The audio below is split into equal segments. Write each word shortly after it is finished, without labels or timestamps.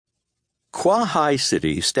Huahai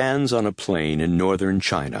City stands on a plain in northern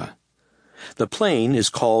China. The plain is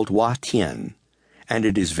called Huatian, and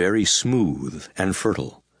it is very smooth and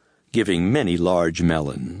fertile, giving many large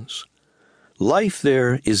melons. Life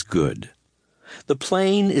there is good. The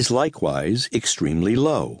plain is likewise extremely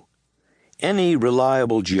low. Any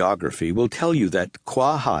reliable geography will tell you that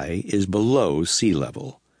Huahai is below sea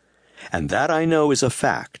level. And that I know is a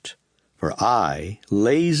fact, for I,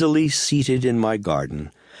 lazily seated in my garden,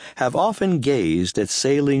 have often gazed at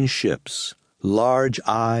sailing ships,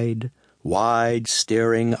 large-eyed, wide,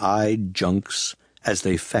 staring-eyed junks, as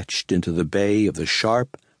they fetched into the bay of the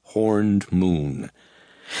sharp, horned moon.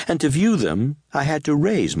 And to view them, I had to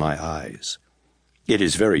raise my eyes. It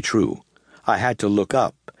is very true. I had to look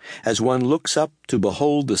up, as one looks up to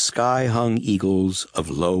behold the sky-hung eagles of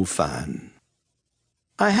Lo Fan.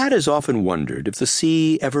 I had as often wondered if the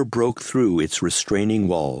sea ever broke through its restraining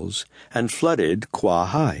walls and flooded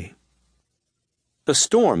Huahai. A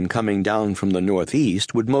storm coming down from the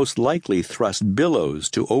northeast would most likely thrust billows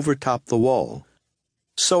to overtop the wall.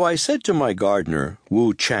 So I said to my gardener,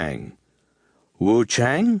 Wu Chang, "Wu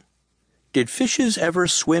Chang, did fishes ever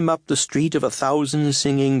swim up the street of 1,000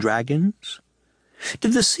 singing dragons?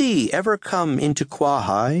 Did the sea ever come into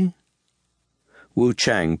Huahai?" Wu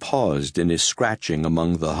Chang paused in his scratching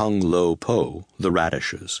among the hung lo po, the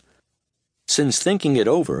radishes. Since thinking it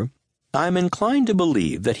over, I am inclined to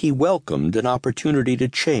believe that he welcomed an opportunity to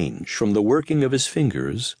change from the working of his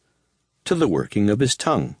fingers to the working of his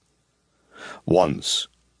tongue. "Once,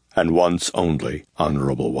 and once only,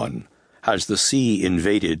 Honorable One, has the sea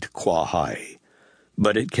invaded Huahai,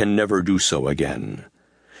 but it can never do so again.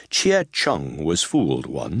 Chie Chung was fooled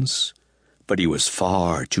once, but he was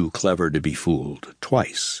far too clever to be fooled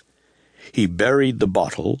twice. He buried the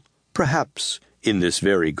bottle, perhaps in this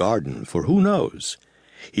very garden, for who knows?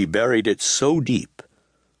 He buried it so deep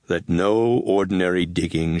that no ordinary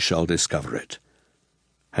digging shall discover it.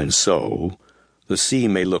 And so the sea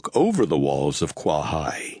may look over the walls of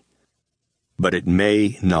Huahai, but it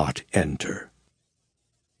may not enter."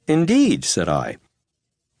 "Indeed," said I.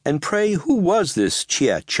 "And pray who was this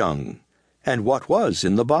Chie Chung, and what was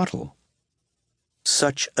in the bottle?"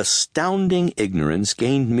 Such astounding ignorance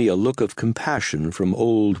gained me a look of compassion from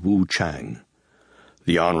old Wu Chang.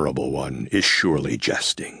 "The Honorable One is surely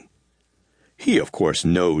jesting. He, of course,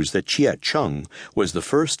 knows that Chie Chung was the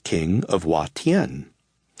first king of Huatian."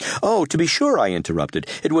 "Oh, to be sure," I interrupted.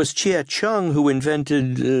 "It was Chie Chung who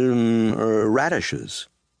invented, radishes."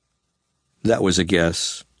 That was a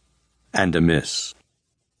guess and a miss.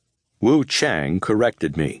 Wu Chang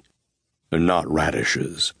corrected me. "Not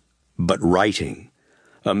radishes, but writing.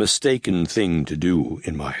 A mistaken thing to do,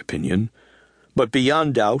 in my opinion. But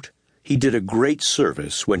beyond doubt, he did a great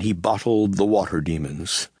service when he bottled the water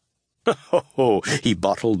demons." "Oh, he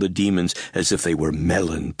bottled the demons as if they were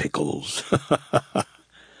melon pickles."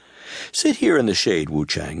 "Sit here in the shade, Wu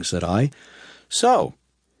Chang," said I. "So,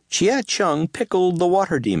 Chie Chung pickled the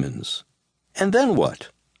water demons. And then what?"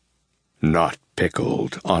 "Not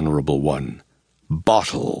pickled, Honorable One.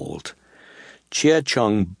 Bottled. Chie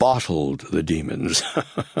Chung bottled the demons."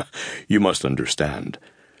 "You must understand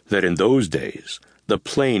that in those days the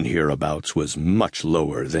plain hereabouts was much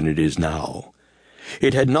lower than it is now.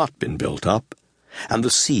 It had not been built up, and the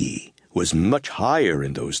sea was much higher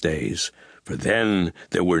in those days, for then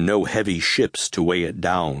there were no heavy ships to weigh it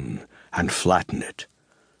down and flatten it.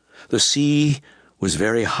 The sea was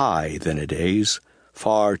very high then-a-days,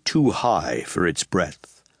 far too high for its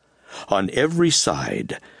breadth. On every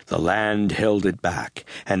side the land held it back,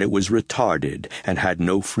 and it was retarded and had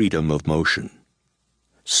no freedom of motion.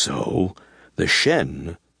 So the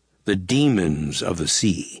Shen, the demons of the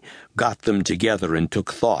sea, got them together and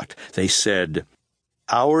took thought. They said,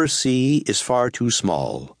 'Our sea is far too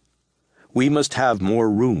small. We must have more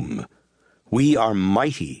room. We are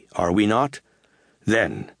mighty, are we not?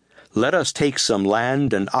 Then let us take some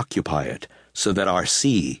land and occupy it, so that our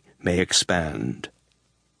sea may expand.'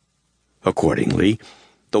 Accordingly,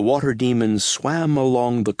 the water demons swam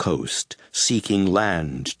along the coast, seeking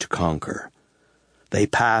land to conquer. They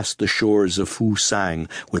passed the shores of Fusang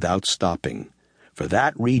without stopping, for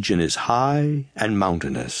that region is high and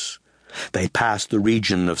mountainous. They passed the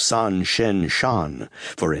region of San Shen Shan,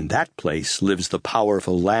 for in that place lives the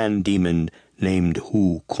powerful land demon named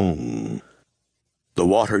Hu Kung. The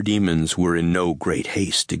water demons were in no great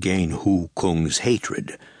haste to gain Hu Kung's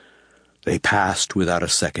hatred. They passed without a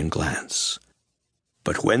second glance.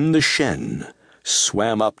 But when the Shen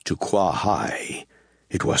swam up to Huahai,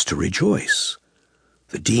 it was to rejoice.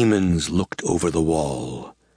 The demons looked over the wall,